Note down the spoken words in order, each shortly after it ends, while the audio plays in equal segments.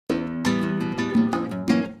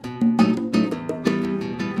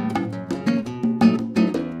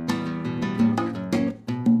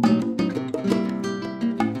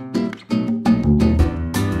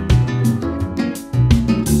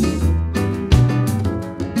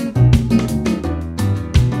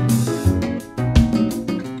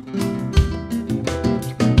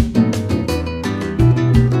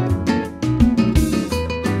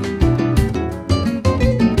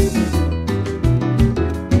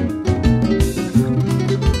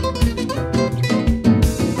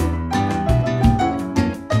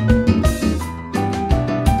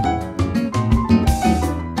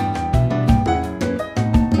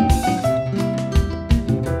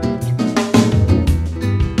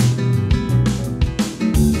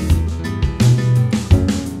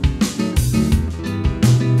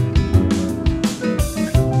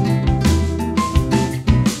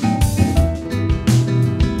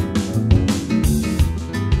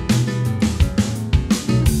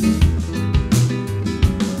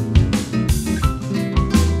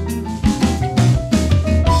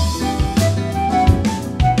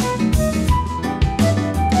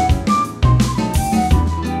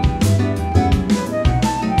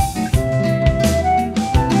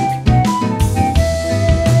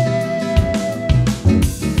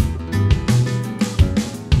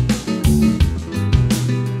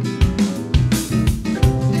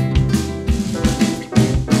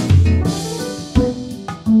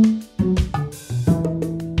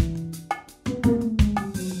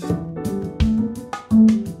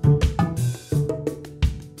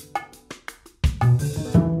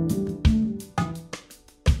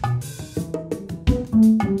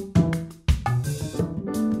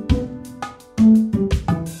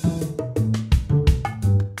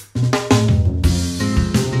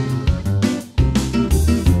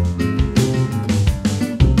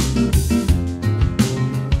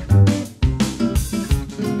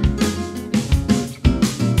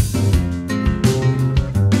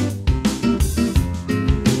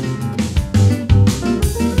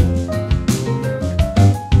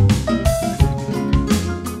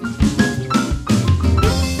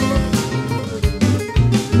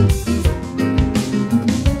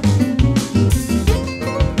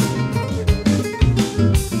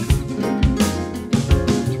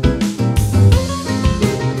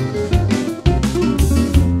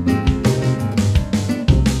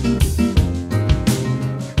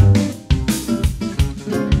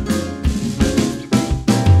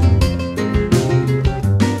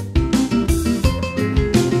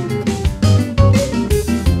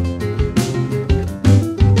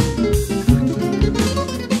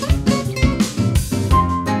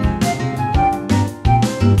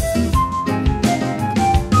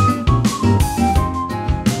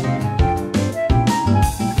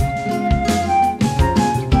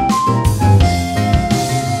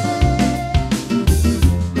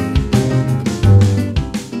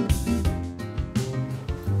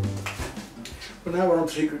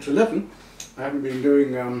Secrets 11. I haven't been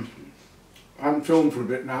doing, I haven't filmed for a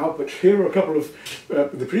bit now, but here are a couple of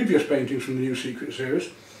the previous paintings from the new Secret series,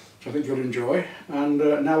 which I think you'll enjoy. And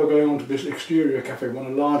now we're going on to this exterior cafe one, a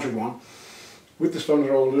larger one, with the sponge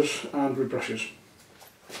rollers and with brushes.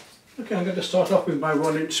 Okay, I'm going to start off with my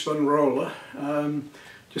 1-inch spun roller.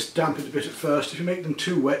 Just damp it a bit at first. If you make them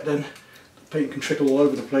too wet, then the paint can trickle all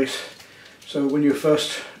over the place. So when you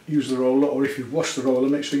first use the roller, or if you've washed the roller,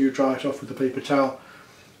 make sure you dry it off with a paper towel.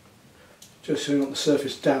 Just so you want the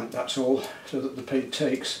surface damp, that's all, so that the paint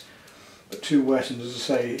takes. But too wet, and as I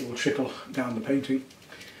say, it will trickle down the painting.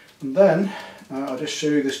 And then, I'll just show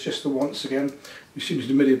you this just the once again. You've seen it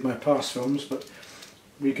in many of my past films, but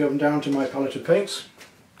we come down to my palette of paints.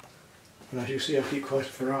 And as you see, I keep quite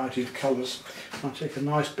a variety of colours. I'll take a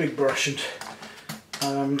nice big brush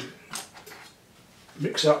and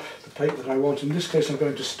mix up the paint that I want. In this case, I'm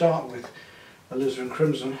going to start with alizarin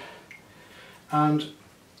crimson. And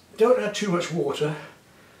don't add too much water,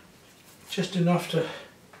 just enough to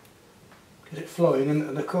get it flowing.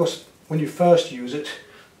 And of course, when you first use it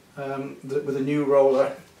with a new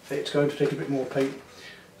roller, it's going to take a bit more paint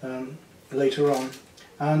later on.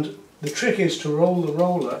 And the trick is to roll the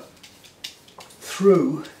roller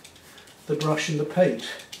through the brush and the paint.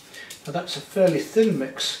 Now that's a fairly thin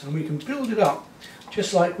mix, and we can build it up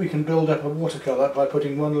just like we can build up a watercolour by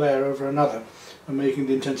putting one layer over another and making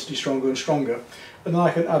the intensity stronger and stronger. And then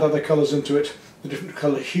I can add other colours into it, the different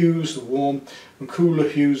colour hues, the warm and cooler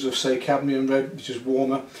hues of, say, cadmium red, which is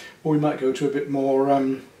warmer, or we might go to a bit more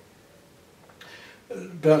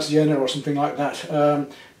burnt sienna or something like that,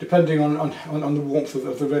 depending on the warmth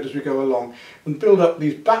of the red as we go along. And build up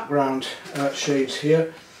these background shades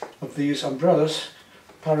here of these umbrellas,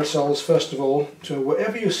 parasols first of all, so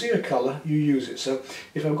wherever you see a colour you use it. So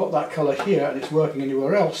if I've got that colour here and it's working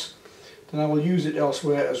anywhere else, then I will use it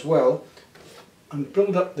elsewhere as well and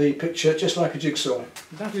build up the picture just like a jigsaw.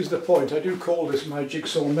 That is the point. I do call this my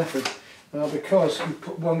jigsaw method because you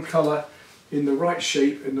put one colour in the right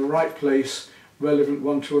shape, in the right place, relevant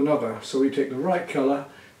one to another. So we take the right colour,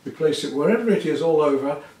 we place it wherever it is all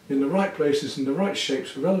over, in the right places, in the right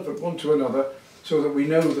shapes, relevant one to another, so that we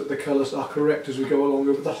know that the colours are correct as we go along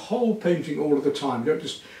over the whole painting all of the time. You don't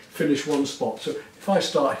just finish one spot. So if I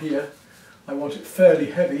start here, I want it fairly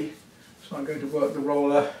heavy, so I'm going to work the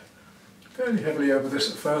roller fairly heavily over this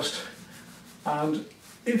at first. And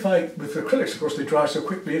if with acrylics, of course, they dry so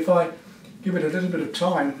quickly, if I give it a little bit of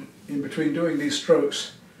time in between doing these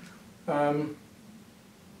strokes, I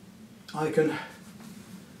can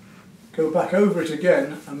go back over it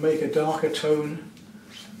again and make a darker tone.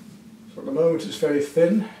 So at the moment it's very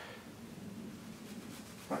thin,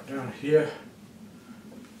 right down here.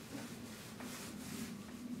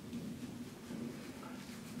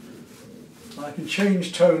 I can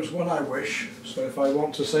change tones when I wish, so if I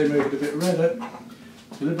want to say make it a bit redder,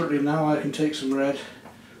 deliberately now I can take some red,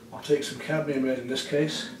 I'll take some cadmium red in this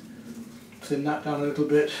case, thin that down a little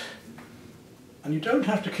bit. And you don't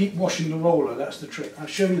have to keep washing the roller, that's the trick. I'll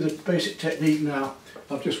show you the basic technique now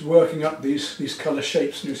of just working up these colour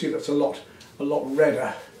shapes, and you see that's a lot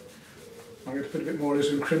redder. I'm going to put a bit more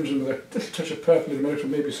alizarin crimson with a little touch of purple in a minute,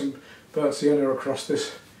 and maybe some burnt sienna across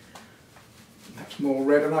this. That's more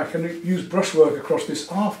red, and I can use brushwork across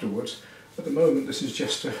this afterwards. At the moment this is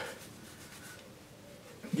just to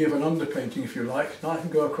give an underpainting, if you like. Now I can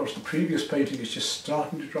go across the previous painting, it's just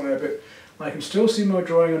starting to dry a bit. I can still see my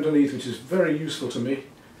drawing underneath, which is very useful to me.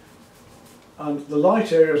 And the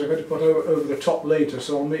light areas I'm going to put over the top later,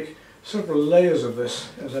 so I'll make several layers of this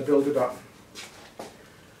as I build it up.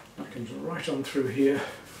 That comes right on through here.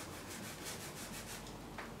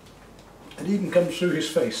 It even comes through his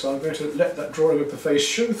face, so I'm going to let that drawing of the face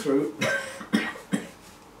show through.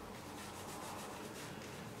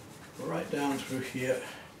 Right down through here,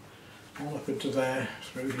 all up into there,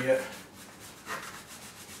 through here.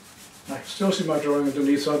 I can still see my drawing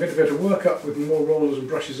underneath, so I'm going to be able to work up with more rollers and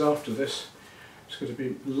brushes after this. It's going to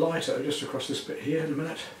be lighter just across this bit here in a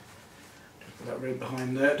minute. Just put that red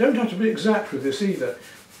behind there. Don't have to be exact with this either,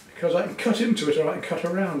 because I can cut into it or I can cut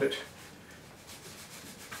around it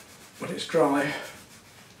when it's dry.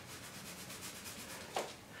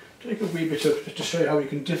 Take a wee bit of, just to show you how we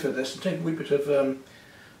can differ this, and take a wee bit of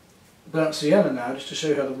burnt sienna now, just to show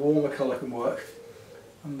you how the warmer colour can work.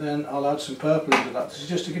 And then I'll add some purple into that. This is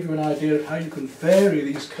just to give you an idea of how you can vary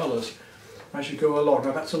these colours as you go along.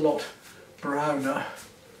 Now that's a lot browner,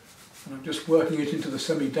 and I'm just working it into the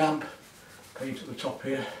semi-damp paint at the top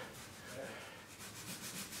here.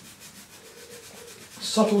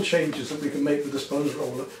 Subtle changes that we can make with the sponge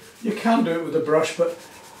roller. You can do it with a brush, but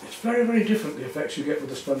it's very, very different the effects you get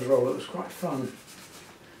with the sponge roller. It's quite fun.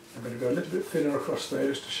 I'm going to go a little bit thinner across there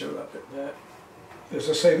just to show that bit there. As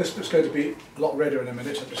I say, this bit's going to be a lot redder in a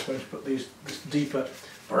minute. I'm just going to put this deeper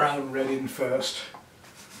brown red in first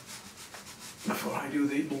before I do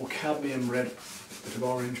the more cadmium red, bit of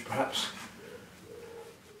orange perhaps.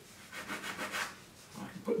 I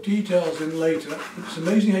can put details in later. It's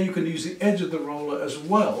amazing how you can use the edge of the roller as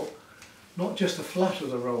well, not just the flat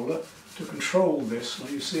of the roller, to control this. Now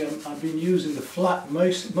you see I've been using the flat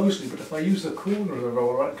mostly, but if I use the corner of the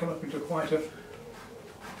roller I can come up into quite a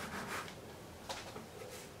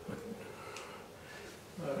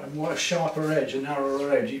more sharper edge, a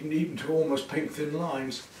narrower edge, even to almost paint thin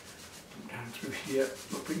lines. Down through here,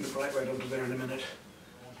 I'll bring the bright red onto there in a minute.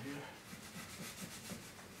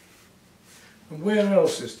 And where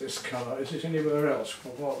else is this colour? Is it anywhere else?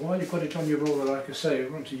 Well, while you've got it on your roller, like I say,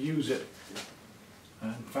 you want to use it.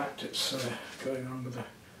 In fact, it's going on with the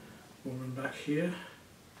woman back here.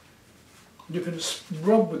 You can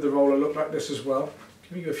rub with the roller, look like this as well.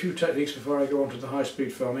 Giving you a few techniques before I go on to the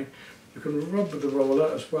high-speed filming. You can rub with the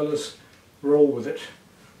roller as well as roll with it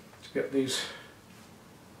to get these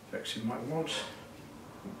effects you might want.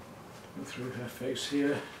 Go through her face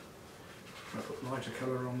here. I'll put lighter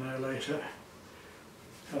colour on there later.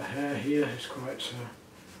 Her hair here is quite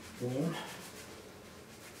warm.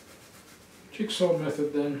 Jigsaw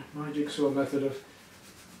method then, my jigsaw method of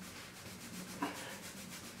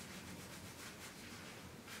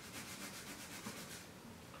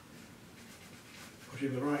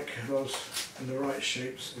putting the right colours and the right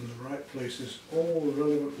shapes in the right places, all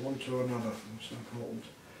relevant one to another. That's important.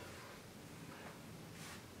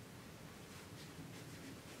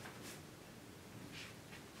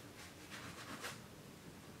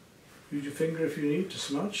 Use your finger if you need to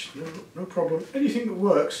smudge, no problem. Anything that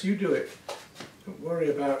works, you do it. Don't worry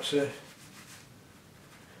about... there's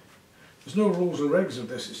no rules and regs of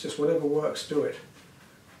this, it's just whatever works, do it.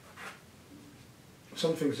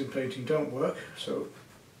 Some things in painting don't work, so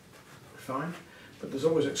fine, but there's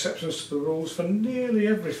always exceptions to the rules for nearly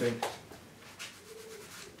everything.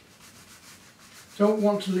 Don't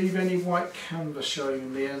want to leave any white canvas showing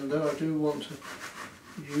in the end though. I do want to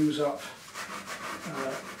use up,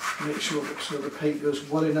 make sure that the paint goes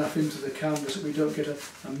well enough into the canvas that we don't get a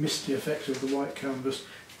misty effect of the white canvas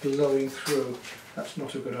glowing through. That's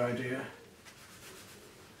not a good idea.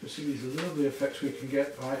 You see these lovely effects we can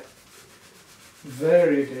get by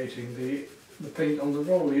variegating the paint on the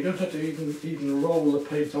roller. You don't have to even roll the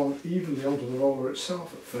paint on evenly onto the roller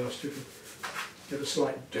itself at first. You can get a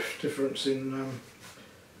slight difference in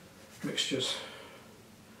mixtures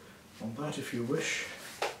on that if you wish,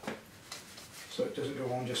 so it doesn't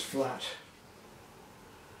go on just flat.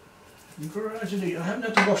 And gradually, I haven't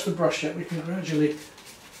had to wash the brush yet, we can gradually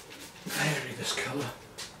vary this colour.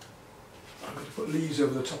 I'm going to put leaves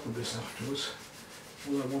over the top of this afterwards.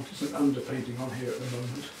 All I want is an underpainting on here at the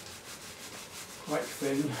moment. Quite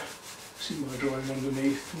thin. See my drawing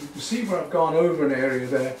underneath. You can see where I've gone over an area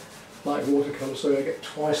there, like watercolour, so I get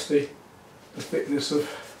twice the thickness of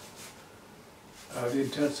the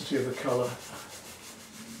intensity of the colour.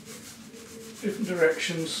 Different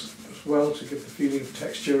directions as well to give the feeling of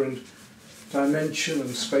texture and dimension and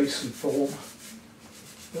space and form.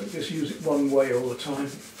 Don't just use it one way all the time.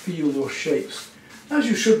 Feel your shapes, as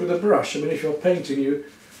you should with a brush. I mean, if you're painting,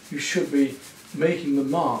 you should be making the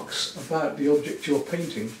marks about the object you're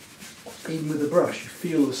painting. Even with a brush, you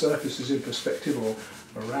feel the surfaces in perspective or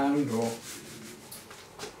around, or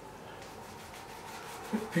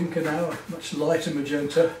a bit pinker now, a much lighter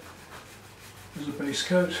magenta. There's a base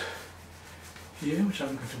coat here, which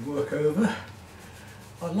I'm going to work over.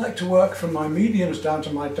 I like to work from my mediums down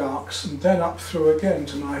to my darks and then up through again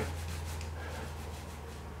to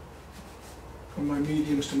from my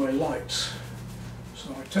mediums to my lights.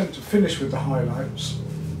 So I tend to finish with the highlights.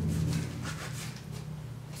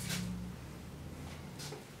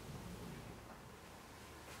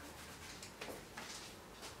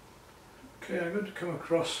 Okay, I'm going to come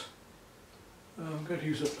across, I'm going to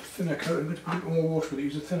use a thinner coat. I'm going to put a bit more water with it,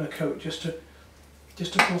 use a thinner coat just to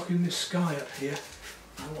block in this sky up here.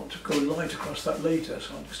 I want to go light across that later,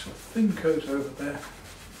 so I'll just do a thin coat over there,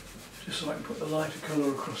 just so I can put the lighter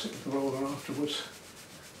colour across it with the roller afterwards.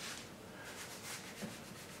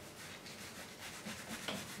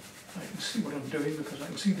 I can see what I'm doing because I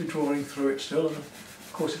can see the drawing through it still, and of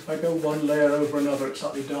course if I go one layer over another it's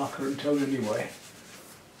slightly darker in tone anyway.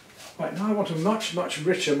 Right, now I want a much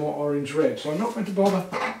richer, more orange red, so I'm not going to bother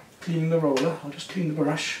cleaning the roller, I'll just clean the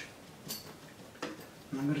brush.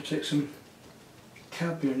 And I'm going to take some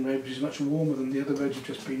cadmium red, which is much warmer than the other red you've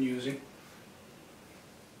just been using.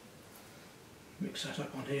 Mix that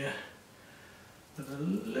up on here with a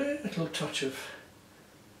little touch of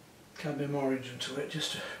cadmium orange into it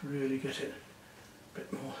just to really get it a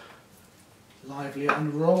bit more lively,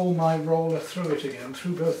 and roll my roller through it again,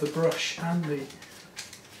 through both the brush and the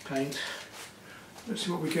paint. Let's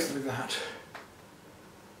see what we get with that.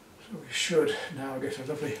 So we should now get a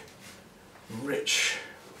lovely rich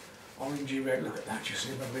orangey red. Look at that, you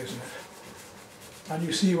see, lovely, isn't it? And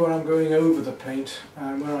you see where I'm going over the paint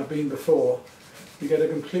and where I've been before, you get a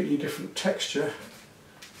completely different texture.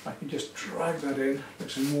 I can just drag that in,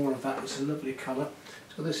 get some more of that. It's a lovely colour.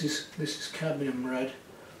 So this is cadmium red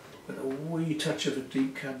with a wee touch of a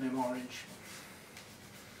deep cadmium orange.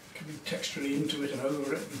 Coming texturally into it and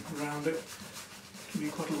over it and around it. Give me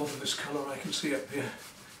quite a lot of this colour I can see up here.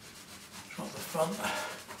 It's rather fun.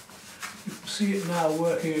 You can see it now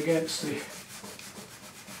working against the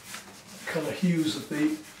colour hues of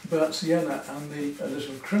the burnt sienna and the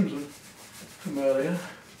alizarin crimson from earlier,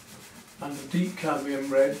 and the deep cadmium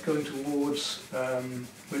red going towards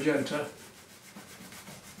magenta.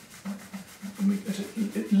 And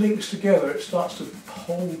it links together, it starts to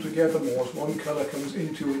hold together more as one colour comes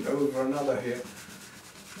into and over another here.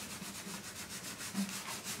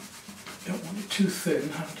 Don't want it too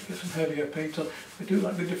thin, I have to get some heavier paint on. I do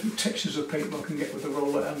like the different textures of paint one can get with the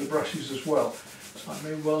roller and the brushes as well. So I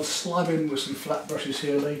may well slab in with some flat brushes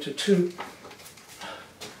here later too,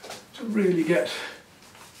 to really get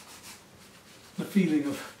the feeling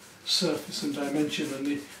of surface and dimension and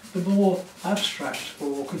the more abstract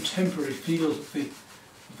or contemporary feel of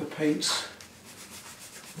the paints.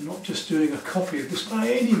 We're not just doing a copy of this by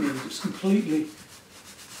any means, it's completely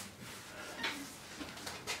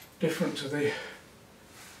different to the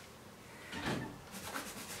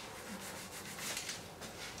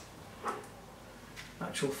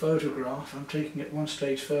actual photograph. I'm taking it one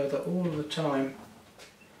stage further all of the time.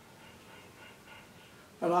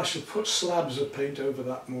 And I shall put slabs of paint over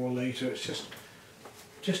that more later. It's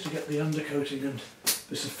just to get the undercoating and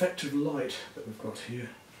this effect of light that we've got here.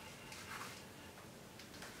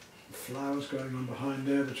 The flowers going on behind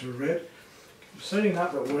there that are red. I'm saying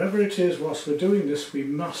that, but whatever it is, whilst we're doing this, we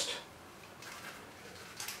must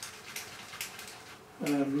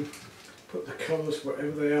put the colours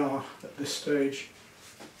wherever they are at this stage.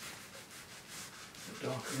 The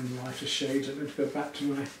darker and lighter shades. I'm going to go back to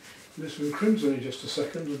my alizarin crimson in just a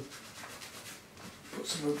second and put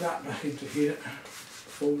some of that back into here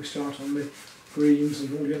before we start on the greens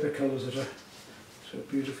and all the other colours that are so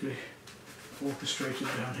beautifully orchestrated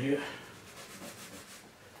down here.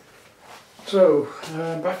 So,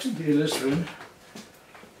 back to the alizarin.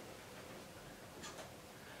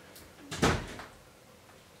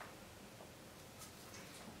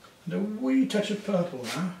 And a wee touch of purple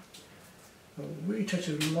now, a wee touch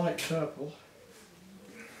of light purple,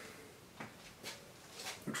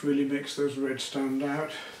 which really makes those reds stand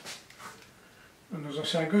out. And as I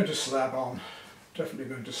say, I'm going to slab on,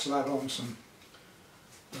 definitely going to slab on some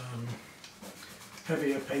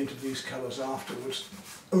heavier paint of these colours afterwards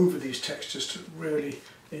over these textures to really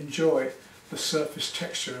enjoy the surface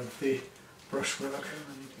texture of the brushwork.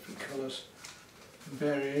 Many different colours and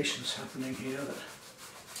variations happening here.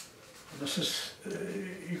 And this is,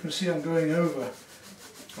 you can see I'm going over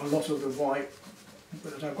a lot of the white,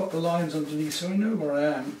 but I've got the lines underneath, so I know where I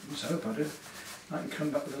am. Let's hope I do. I can come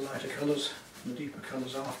back with the lighter colours and the deeper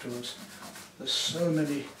colours afterwards. There's so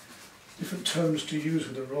many different tones to use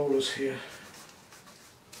with the rollers here.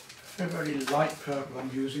 A very light purple I'm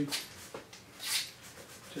using,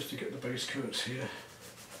 just to get the base coats here.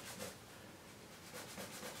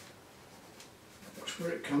 Watch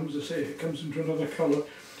where it comes. I say if it comes into another colour,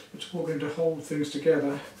 it's all going to hold things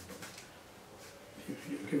together.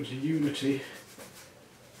 It gives a unity.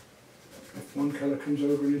 If one colour comes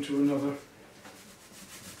over and into another.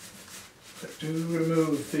 But do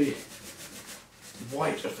remove the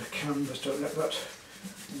white of the canvas, don't let that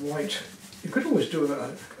white. You could always do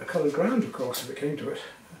a coloured ground, of course, if it came to it,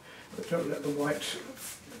 but don't let the white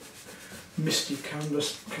misty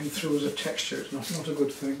canvas come through as a texture. It's not a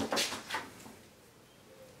good thing.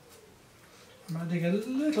 I'm adding a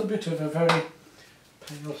little bit of a very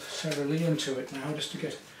pale cerulean to it now, just to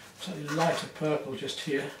get a slightly lighter purple just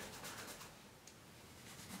here.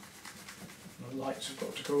 The lights have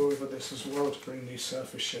got to go over this as well to bring these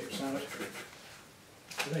surface shapes out.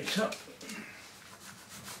 Light up.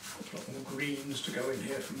 A lot more greens to go in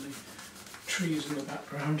here from the trees in the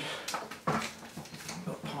background.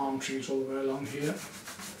 Got palm trees all the way along here.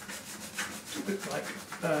 It's a bit like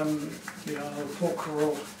the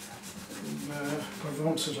porquerolles from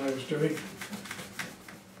Provence that I was doing.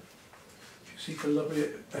 You see the lovely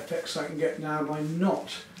effects I can get now by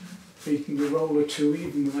not beating the roller too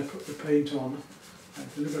even when I put the paint on. I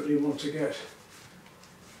deliberately want to get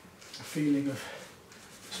feeling of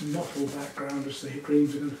some mottled background as the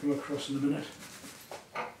greens are going to come across in a minute.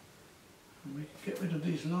 And we can get rid of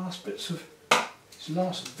these last bits of, these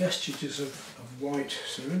last vestiges of white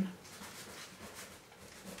soon.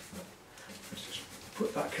 Let's just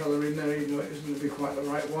put that colour in there, even though it isn't going to be quite the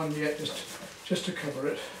right one yet, just to cover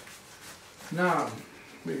it. Now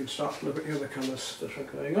we can start to look at the other colours that are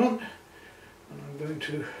going on, and I'm going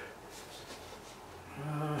to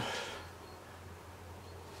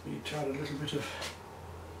add a little bit of,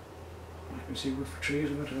 I can see wood for trees,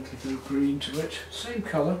 I'm going to add a little bit of green to it. Same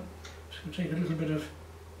colour, just going to take a little bit of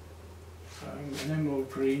an emerald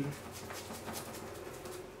green,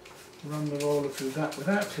 run the roller through that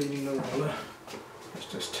without cleaning the roller. Let's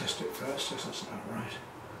just test it first, yes, that's about right.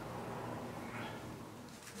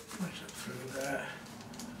 Right up through there,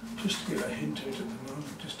 just to give a hint of it at the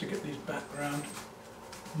moment, just to get these background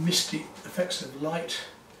misty effects of light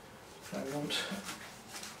if I want.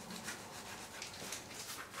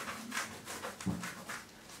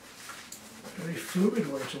 Very fluid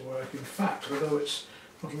way to work. In fact, although it's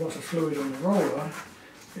not a lot of fluid on the roller,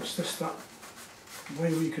 it's just that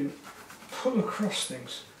way we can pull across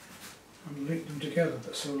things and link them together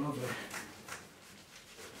that's so lovely.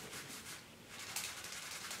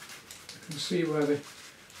 You can see where the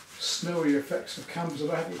snowy effects of canvas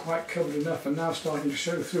that I haven't quite covered enough are now starting to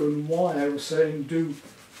show through, and why I was saying do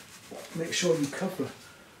make sure you cover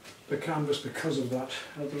the canvas because of that,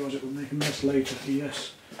 otherwise it will make a mess later.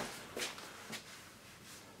 Yes.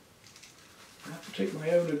 I have to take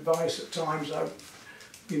my own advice at times. I've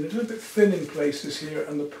been a little bit thin in places here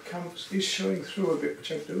and the canvas is showing through a bit,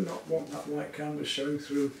 which I do not want that white canvas showing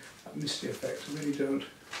through that misty effect. I really don't.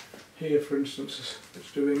 Here, for instance,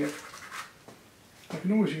 it's doing it. I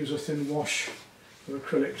can always use a thin wash of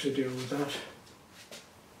acrylic to deal with that.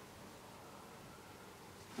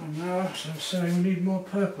 And now, as I was saying, we need more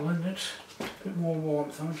purple in it, a bit more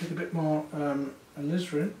warmth. I'm going to take a bit more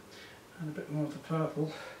alizarin and a bit more of the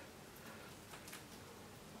purple.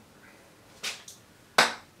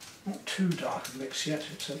 Not too dark a mix yet,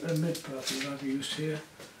 it's a mid-purple that I've used here.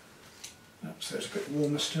 So it's a bit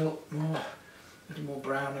warmer still, a little more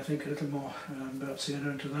brown I think, a little more burnt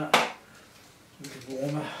sienna into that. A little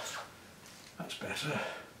warmer, that's better.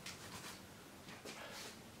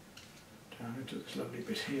 Down into this lovely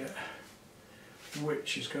bit here,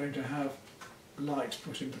 which is going to have light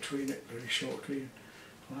put in between it very shortly.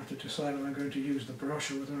 I'll have to decide whether I'm going to use the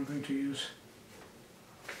brush or whether I'm going to use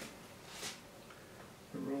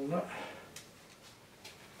the roller.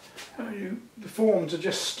 The forms are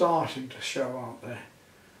just starting to show, aren't they?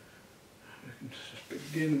 You can just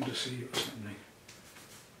begin to see what's happening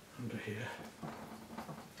under here.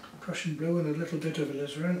 Prussian blue and a little bit of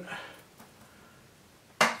alizarin.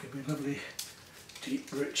 Give me a lovely deep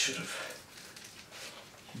rich sort of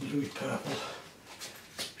bluey purple,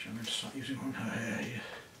 which I'm going to start using on her hair here.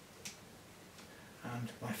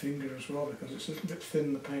 And my finger as well, because it's a little bit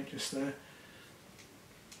thin, the paint is there.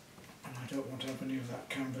 And I don't want to have any of that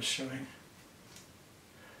canvas showing.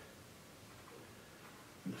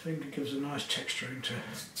 And the finger gives a nice texturing to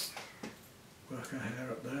work her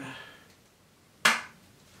hair up there.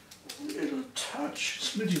 A little touch,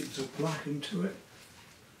 smidgens of black into it,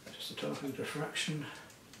 just a total diffraction.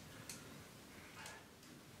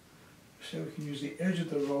 So we can use the edge of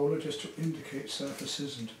the roller just to indicate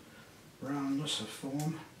surfaces and roundness of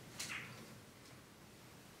form.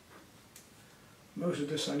 Most of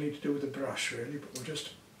this I need to do with the brush really, but we'll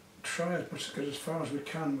just try as much to get as far as we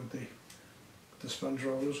can with the sponge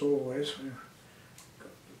rollers always. When you've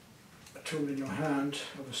got a tool in your hand,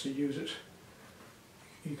 obviously use it.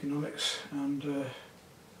 Economics, and the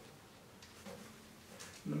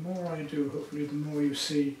more I do, hopefully the more you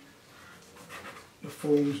see the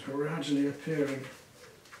forms gradually appearing.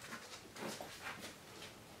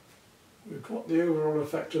 We've got the overall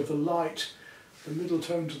effect of the light, the middle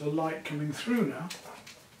tones of the light coming through now.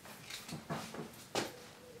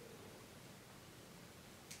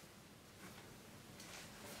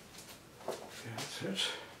 Okay, that's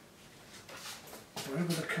it.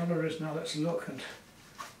 Wherever the colour is now, let's look and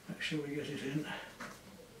make sure we get it in.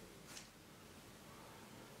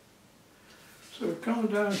 So we've gone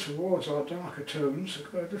down towards our darker tones, so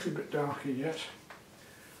a little bit darker yet,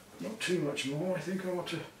 not too much more. I think I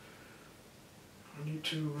need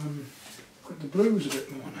to put the blues a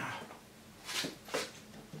bit more now.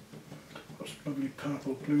 Got some lovely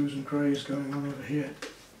purple blues and greys going on over here.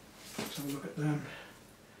 Let's have a look at them.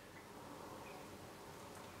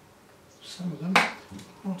 Some of them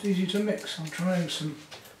not easy to mix. I'm trying some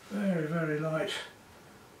very, very light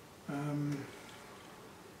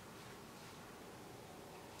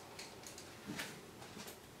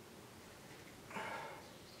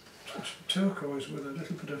turquoise with a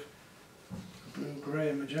little bit of blue, grey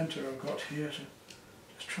and magenta I've got here to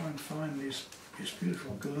just try and find this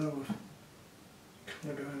beautiful glow of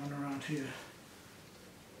colour going on around here.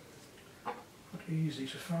 Not easy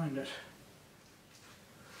to find it.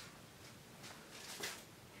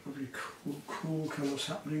 Lovely cool colours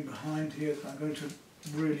happening behind here that I'm going to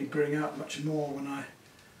really bring out much more when I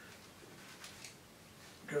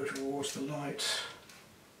go towards the lights.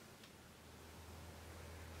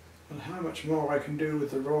 And how much more I can do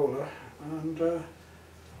with the roller, and when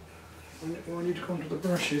I need to come to the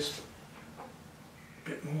brushes, a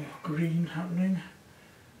bit more green happening.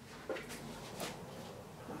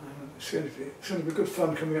 It's going to be good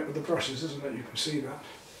fun coming up with the brushes, isn't it? You can see that.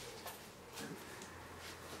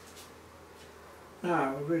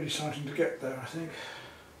 Now we're really starting to get there, I think.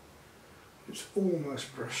 It's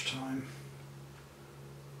almost brush time.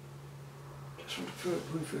 Just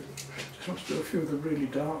want to do a few of the really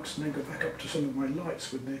darks and then go back up to some of my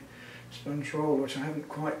lights with the sponge roller, which I haven't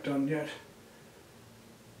quite done yet.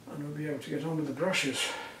 And we'll be able to get on with the brushes.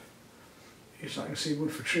 At least I can see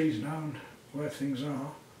wood for trees now and where things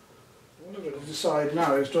are. What I'm going to decide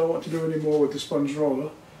now is, do I want to do any more with the sponge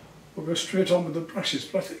roller or go straight on with the brushes?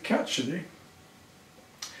 But I think actually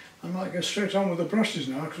I might go straight on with the brushes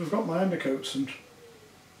now, because I've got my undercoats and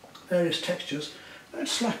various textures.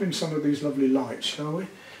 Let's slap in some of these lovely lights, shall we?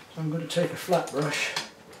 So I'm going to take a flat brush.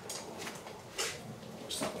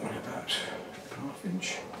 What's that one, about ½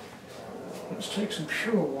 inch? Let's take some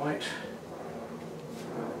pure white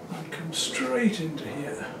and come straight into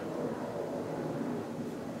here.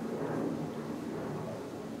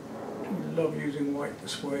 I love using white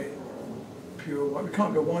this way, pure white. We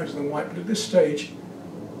can't go whiter than white, but at this stage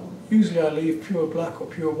usually I leave pure black or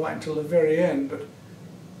pure white until the very end, but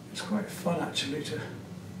it's quite fun actually to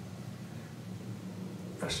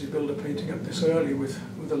build a painting up this early with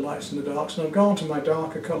the lights and the darks. And I've gone to my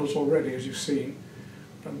darker colours already, as you've seen.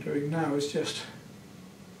 What I'm doing now is just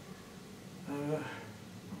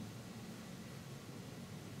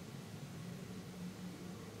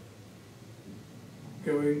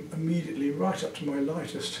going immediately right up to my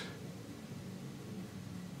lightest.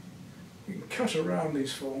 You can cut around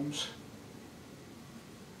these forms.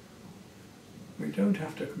 We don't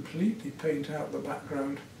have to completely paint out the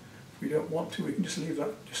background. If we don't want to, we can just leave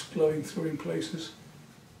that just glowing through in places.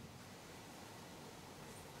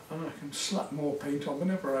 And I can slap more paint on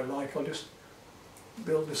whenever I like. I'll just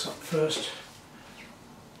build this up first.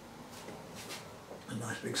 A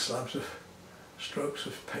nice big slabs of strokes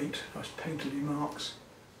of paint, nice painterly marks.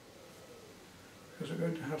 Because we're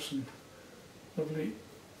going to have some lovely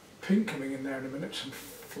pink coming in there in a minute, some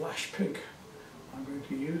flash pink I'm going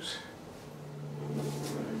to use.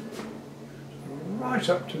 Right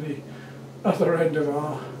up to the other end of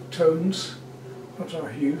our tones, not our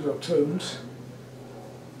hues, our tones.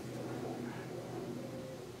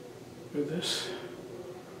 With this,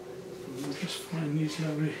 and we'll just find these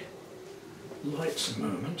lovely lights a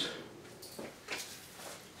moment.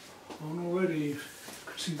 And already you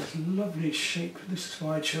can see this lovely shape. This is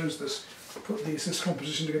why I chose this, put this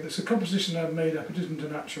composition together. It's a composition I've made up, it isn't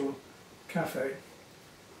an actual cafe.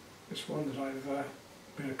 It's one that I've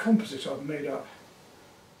been a composite I've made up.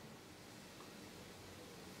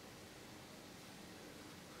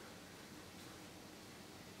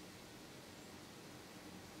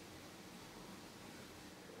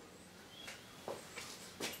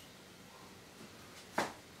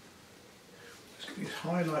 Let's get these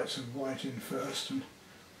highlights of white in first, and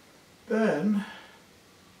then,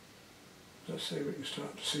 let's say we can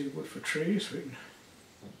start to see wood for trees. We can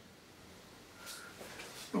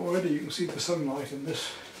already you can see the sunlight in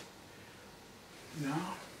this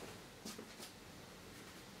now.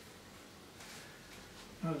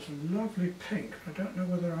 Now there's a lovely pink. I don't know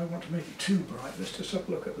whether I want to make it too bright. Let's just have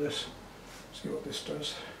a look at this, see what this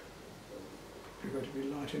does. It's going to be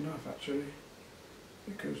light enough actually.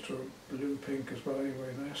 It goes to a blue pink as well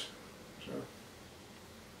anyway, this. So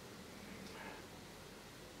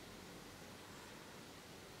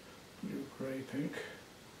blue grey pink.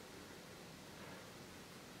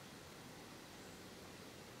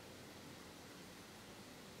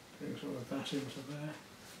 Bring some of that into there.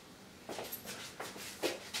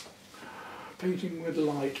 Painting with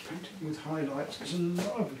light, painting with highlights is a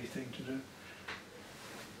lovely thing to do.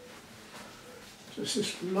 So it's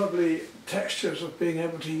this lovely textures of being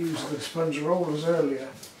able to use the sponge rollers earlier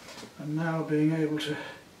and now being able to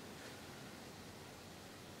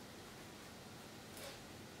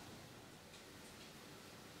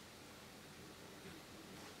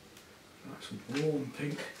some warm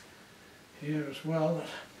pink here as well.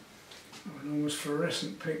 An almost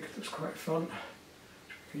fluorescent pink that's quite fun.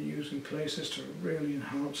 can use in places to really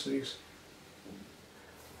enhance these.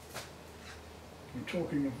 And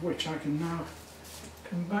talking of which, I can now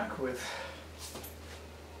come back with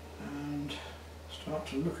and start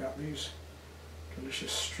to look at these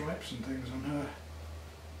delicious stripes and things on her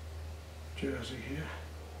jersey here.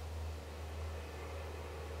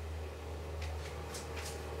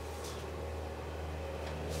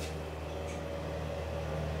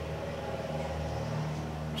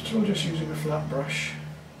 Still just using a flat brush,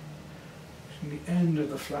 using the end of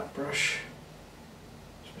the flat brush,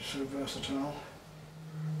 it's so versatile.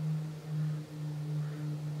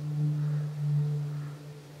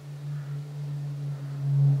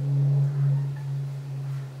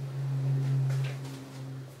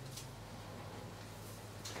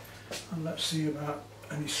 And let's see about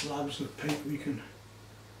any slabs of paint we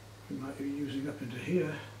might be using up into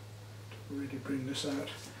here to really bring this out.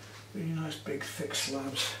 Really nice big thick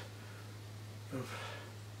slabs of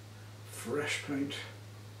fresh paint.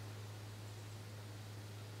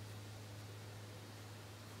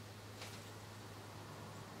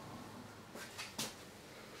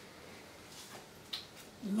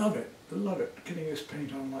 Love it, love it. Getting this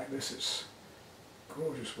paint on like this, it's a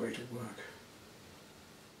gorgeous way to work.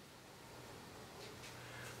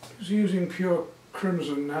 Just using pure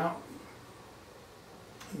crimson now.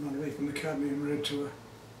 I'm not making the cadmium red to a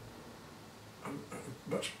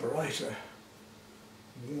much brighter,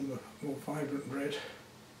 warmer, more vibrant red.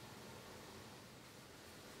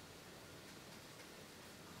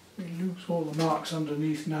 We lose all the marks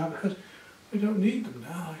underneath now because I don't need them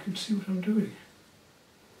now. I can see what I'm doing.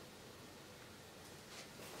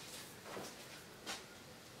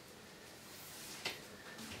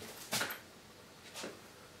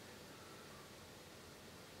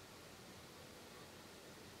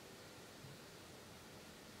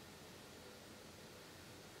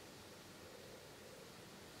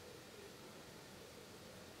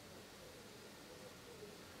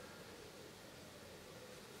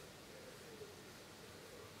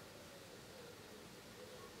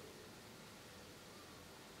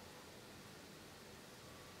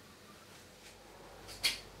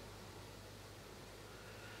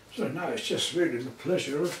 So now it's just really the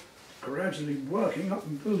pleasure of gradually working up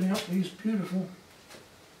and building up these beautiful,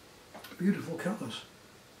 beautiful colours.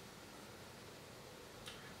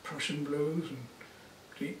 Prussian blues and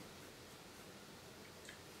deep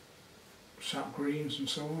sap greens and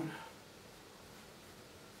so on.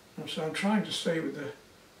 And so I'm trying to stay with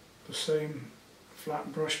the same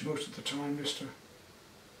flat brush most of the time, just to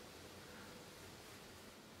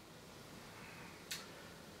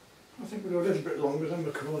I think we'll go a little bit longer than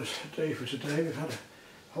we call it a day for today. We've had a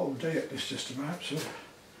whole day at this just about, so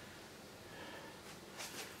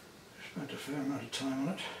spent a fair amount of time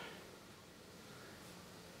on it.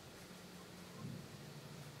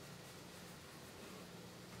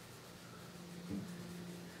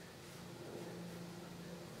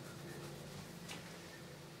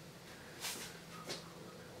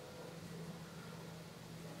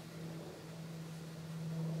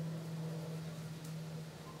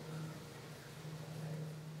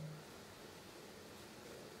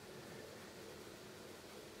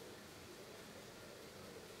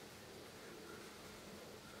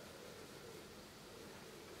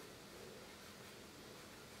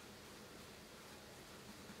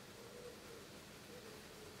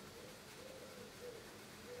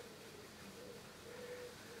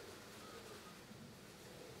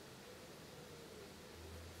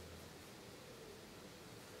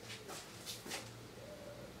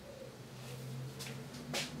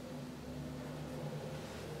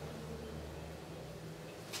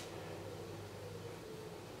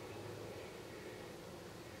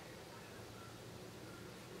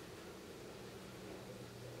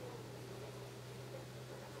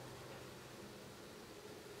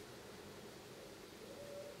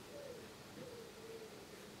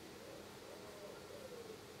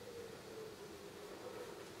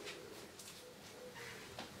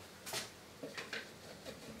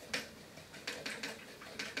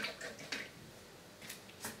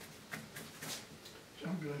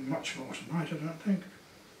 Doing much more tonight, I don't think.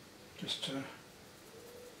 Just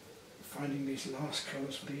finding these last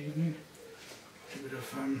colours for the evening. A bit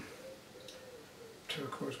of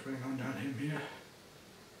turquoise going on down him here.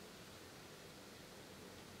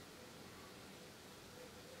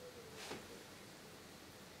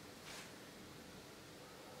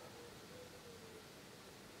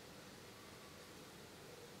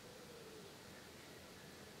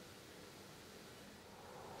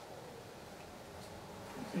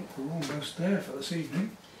 I think we're almost there for this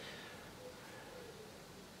evening.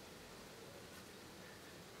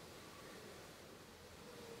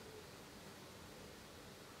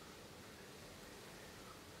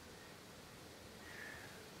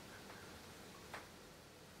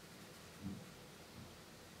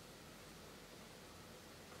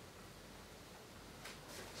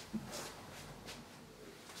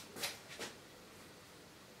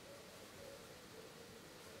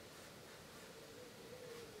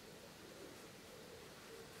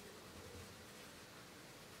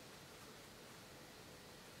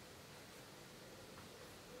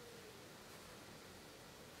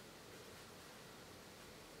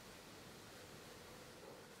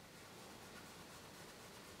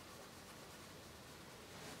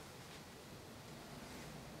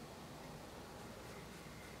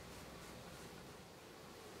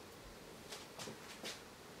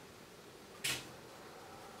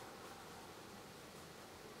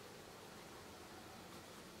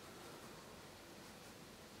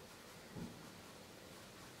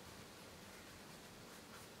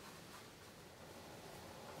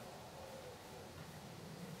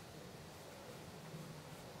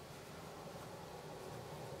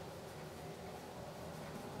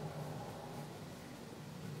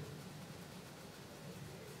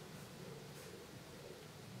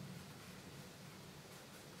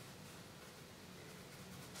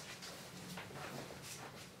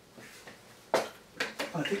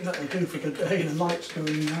 I think that'll do for today. The light's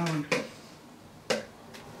going now and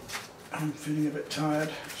I'm feeling a bit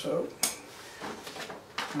tired, so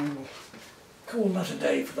I will call that a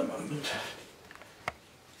day for the moment.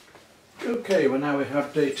 Okay, well now we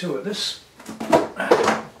have day 2 at this.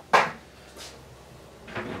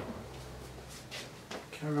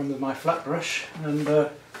 Carry on with my flat brush, and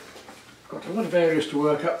got a lot of areas to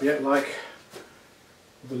work up yet, like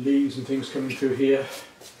the leaves and things coming through here,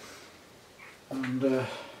 and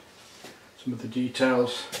some of the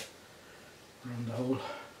details around the whole.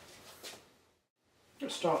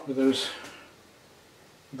 Let's start with those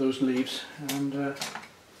leaves, and I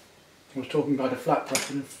was talking about a flat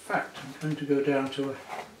brush, and in fact I'm going to go down to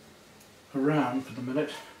a round for the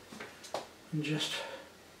minute and just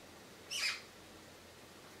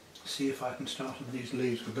see if I can start on these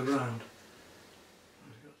leaves with the round.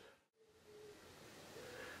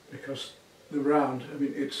 Because the round, I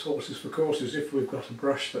mean, it's horses for courses. If we've got a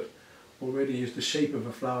brush that already is the shape of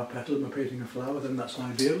a flower petal and we're painting a flower, then that's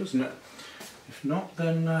ideal, isn't it? If not,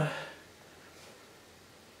 then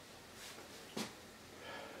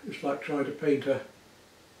it's like trying to paint a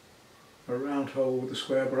round hole with a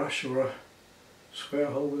square brush, or a square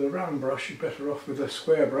hole with a round brush. You're better off with a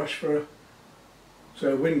square brush for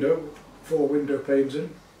a window, 4 window panes in,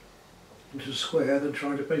 into a square, than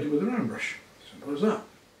trying to paint it with a round brush. Simple as that.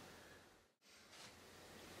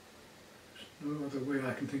 There's no other way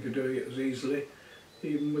I can think of doing it as easily.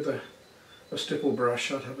 Even with a stipple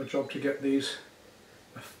brush, I'd have a job to get this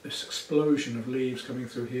explosion of leaves coming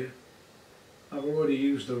through here. I've already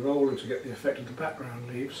used the roller to get the effect of the background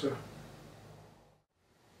leaves, so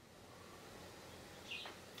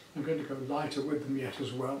I'm going to go lighter with them yet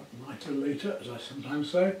as well. Lighter later, as I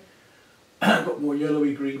sometimes say. I've got more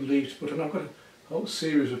yellowy green leaves to put on. I've got a whole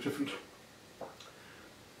series of different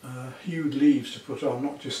hued leaves to put on,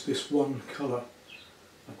 not just this one colour.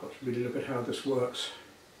 I've got to really look at how this works.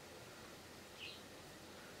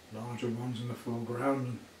 Larger ones in the foreground,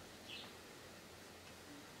 and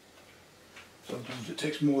sometimes it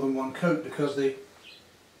takes more than one coat because the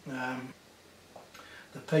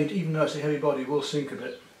paint, even though it's a heavy body, will sink a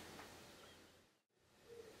bit.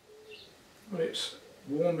 But it's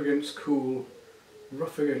warm against cool,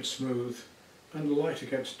 rough against smooth, and light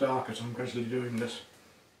against dark as I'm gradually doing this.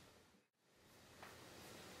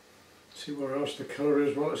 See where else the colour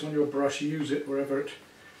is? While it's on your brush, use it wherever it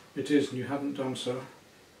is and you haven't done so.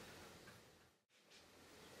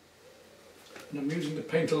 And I'm using the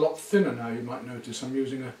paint a lot thinner now, you might notice. I'm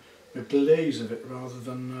using a glaze of it rather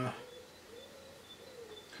than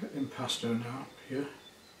impasto now here,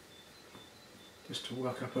 just to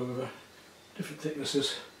work up over different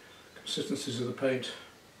thicknesses, consistencies of the paint,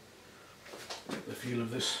 get the feel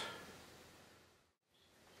of this.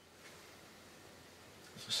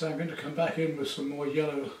 As I say, I'm going to come back in with some more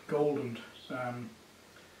yellow, gold and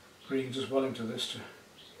greens as well into this to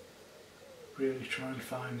really try and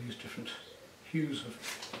find these different hues of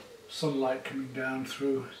sunlight coming down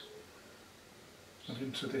through and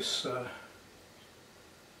into this,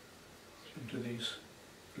 into these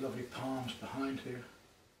lovely palms behind here.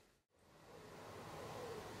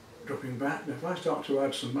 Dropping back, now if I start to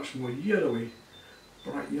add some much more yellowy,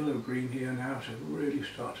 bright yellow green here now to really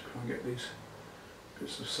start to try and get these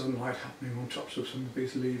bits of sunlight happening on tops of some of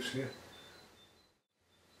these leaves here.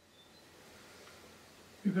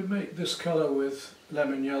 You could make this colour with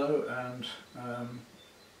lemon yellow and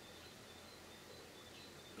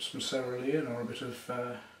some cerulean, or a bit of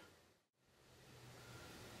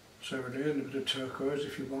cerulean, a bit of turquoise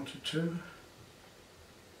if you wanted to.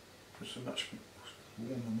 It's a much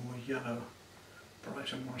warmer, more yellow,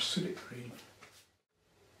 brighter, more acidic green.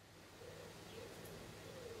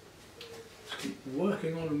 Just keep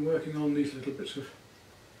working on and working on these little bits of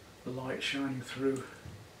the light shining through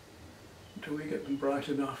until we get them bright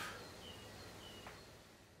enough.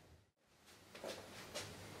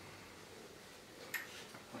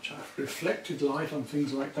 Watch out for reflected light on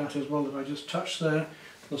things like that as well that I just touched there on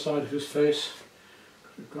the side of his face.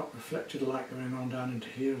 We've got reflected light going on down into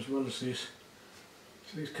here as well as these.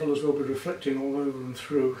 So these colours will be reflecting all over and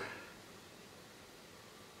through.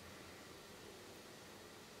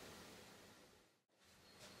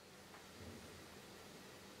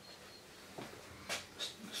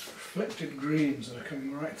 Reflected greens that are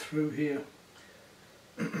coming right through here.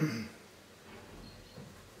 It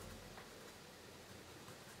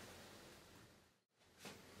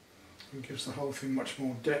gives the whole thing much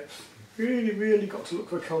more depth. Really got to look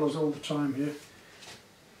for colours all the time here.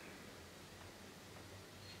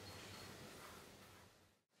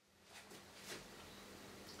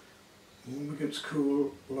 Warm against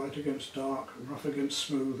cool, light against dark, rough against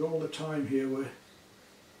smooth, all the time here we're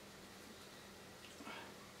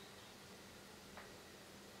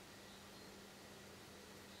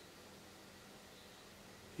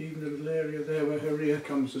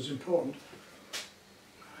becomes as important.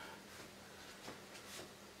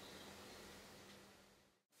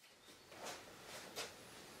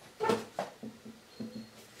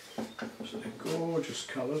 So they're gorgeous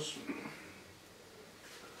colours,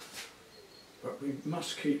 but we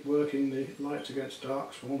must keep working the lights against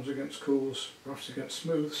darks, warms against cools, roughs against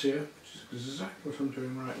smooths here, which is exactly what I'm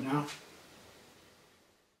doing right now.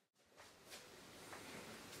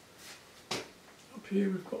 Up here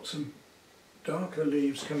we've got some darker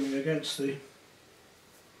leaves coming against the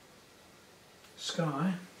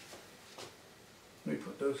sky. We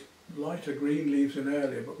put those lighter green leaves in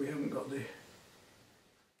earlier, but we haven't got the...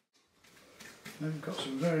 Then we've got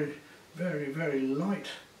some very, very, very light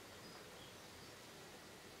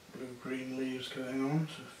blue-green leaves going on,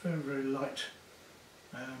 so very, very light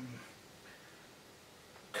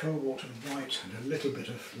cobalt and white and a little bit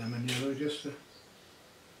of lemon yellow just to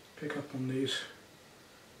pick up on these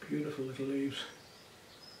beautiful little leaves.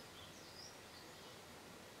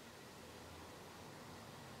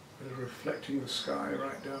 They're reflecting the sky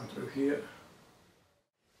right down through here.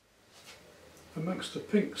 Amongst the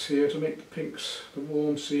pinks here, to make the pinks, the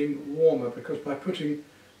warm, seem warmer, because by putting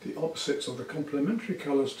the opposites or the complementary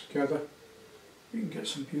colours together, you can get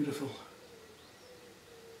some beautiful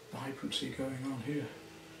vibrancy going on here.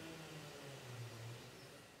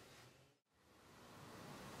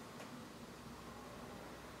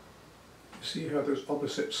 You see how those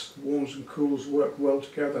opposites, warms and cools, work well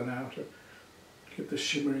together now to give the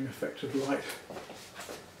shimmering effect of light.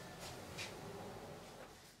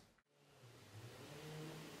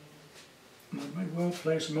 And I may well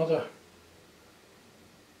play some other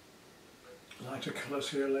lighter colours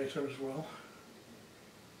here later as well.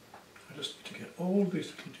 I just need to get all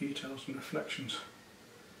these little details and reflections.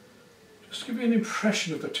 Just to give you an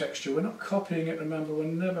impression of the texture. We're not copying it, remember, we're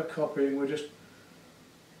never copying, we're just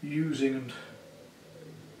using and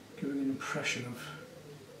giving an impression of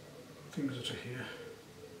things that are here.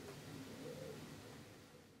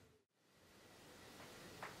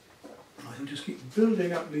 I can just keep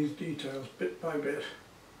building up these details bit by bit.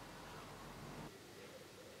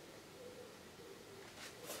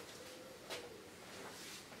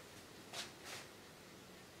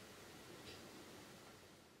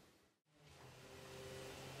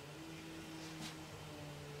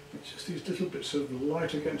 It's just these little bits of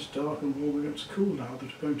light against dark and warm against cool now that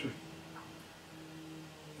are going to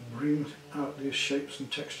bring out these shapes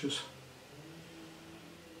and textures.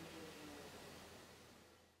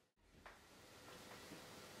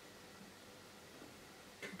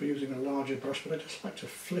 Could be using a larger brush, but I just like to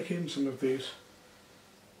flick in some of these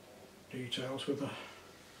details with a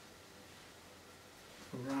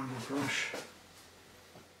rounder brush.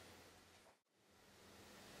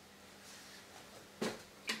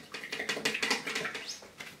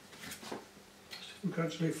 I'm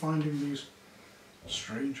gradually finding these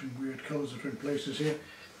strange and weird colours that are in places here.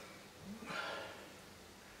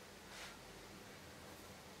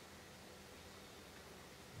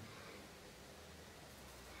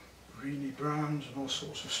 Greeny browns and all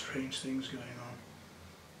sorts of strange things going on.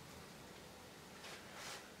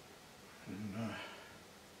 And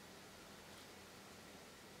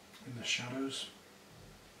in the shadows.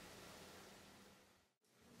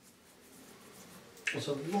 There's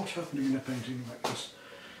a lot happening in a painting like this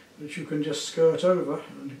that you can just skirt over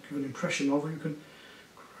and give an impression of, or you can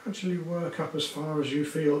gradually work up as far as you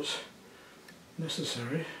feel it's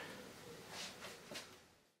necessary.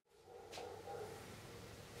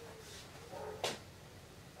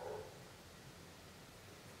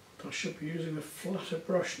 I should be using a flatter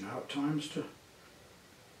brush now at times to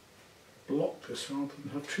block this rather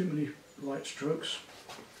than have too many light strokes.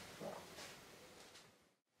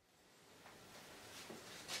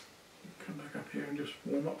 Come back up here and just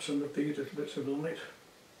warm up some of these little bits of light.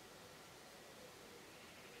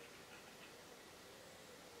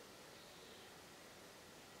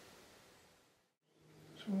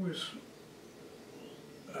 It's always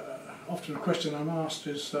often a question I'm asked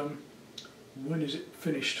is when is it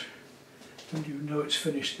finished? When do you know it's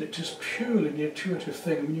finished? And it's just purely an intuitive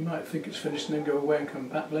thing. I mean, you might think it's finished and then go away and come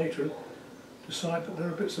back later and decide that there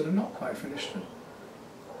are bits that are not quite finished.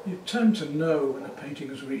 You tend to know when a painting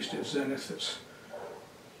has reached its zenith.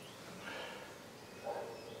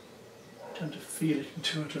 You tend to feel it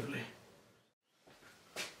intuitively.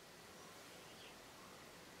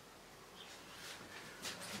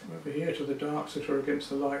 Over here to the darks that are against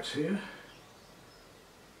the lights here.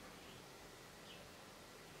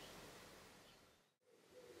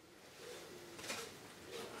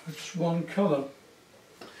 Just one colour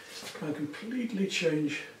can completely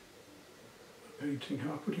change a painting.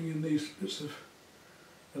 How putting in these bits of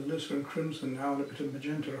alizarin crimson now and a bit of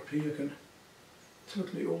magenta up here can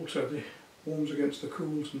totally alter the warms against the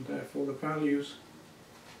cools and therefore the values.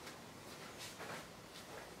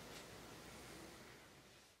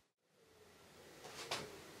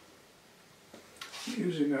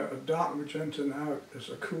 Using a dark magenta now as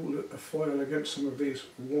a foil against some of these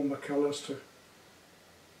warmer colours to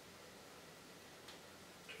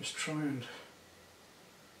just try and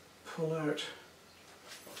pull out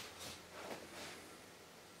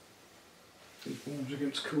these warms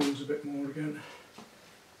against cools a bit more again.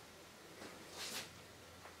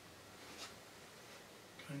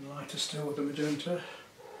 Going lighter still with the magenta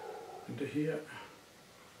into here.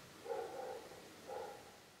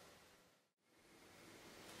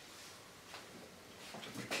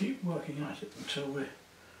 Keep working at it until we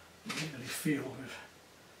really feel we've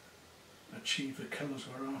achieved the colours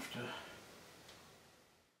we're after.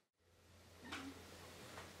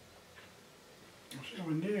 So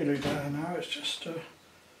we're nearly there now, it's just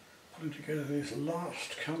putting together these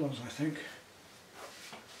last colours, I think.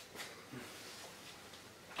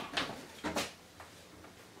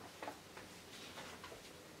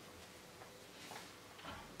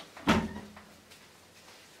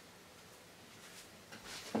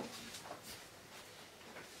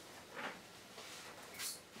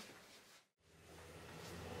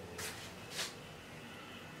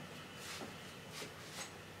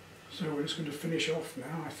 So we're just going to finish off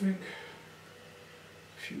now, I think.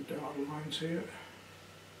 A few dark lines here.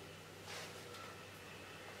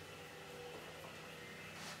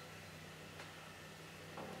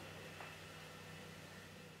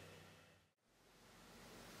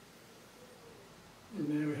 And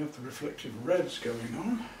there we have the reflective reds going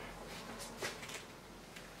on.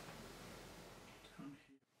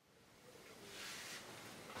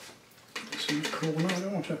 This in the corner, I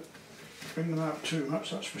don't want to bring them out too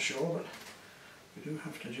much, that's for sure, but we do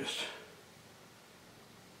have to just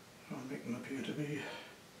try and make them appear to be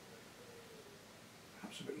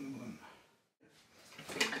perhaps a bit more than.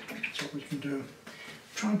 That's what we can do.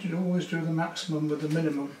 Trying to always do the maximum with the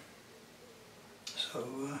minimum,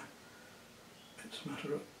 so it's a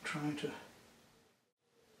matter of trying to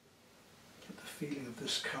get the feeling of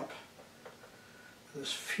this cup with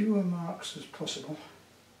as fewer marks as possible.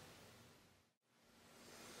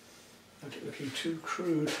 Not it looking too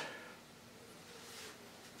crude,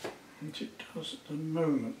 which it does at the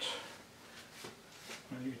moment.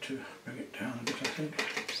 I need to bring it down a bit, I think.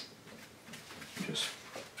 Just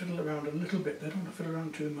fiddle around a little bit, they don't want to fiddle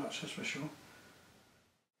around too much, that's for sure.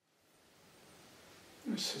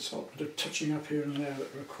 This is a bit of touching up here and there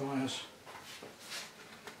that requires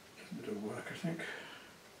a bit of work, I think.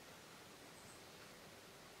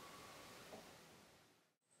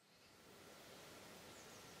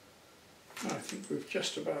 I think we've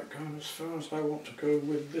just about gone as far as I want to go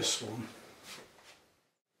with this one.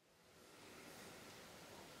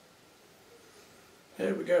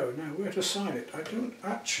 There we go. Now where to sign it? I don't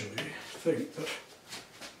actually think that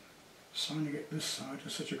signing it this side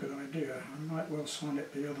is such a good idea. I might well sign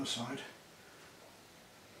it the other side.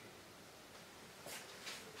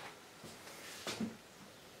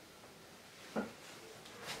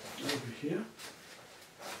 Over here.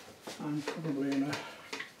 And probably in a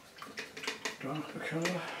darker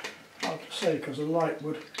colour. Hard to say because a light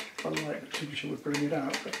tincture would bring it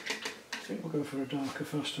out, but I think we'll go for a darker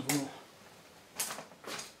first of all.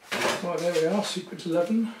 Right, there we are, sequence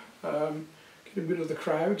 11. Getting rid of the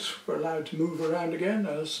crowds. We're allowed to move around again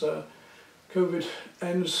as COVID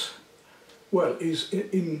ends, well, is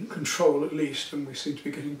in control at least, and we seem to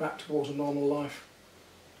be getting back towards a normal life.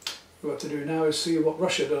 What to do now is see what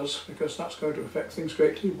Russia does, because that's going to affect things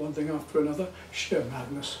greatly, one thing after another. Sheer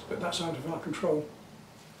madness, but that's out of our control.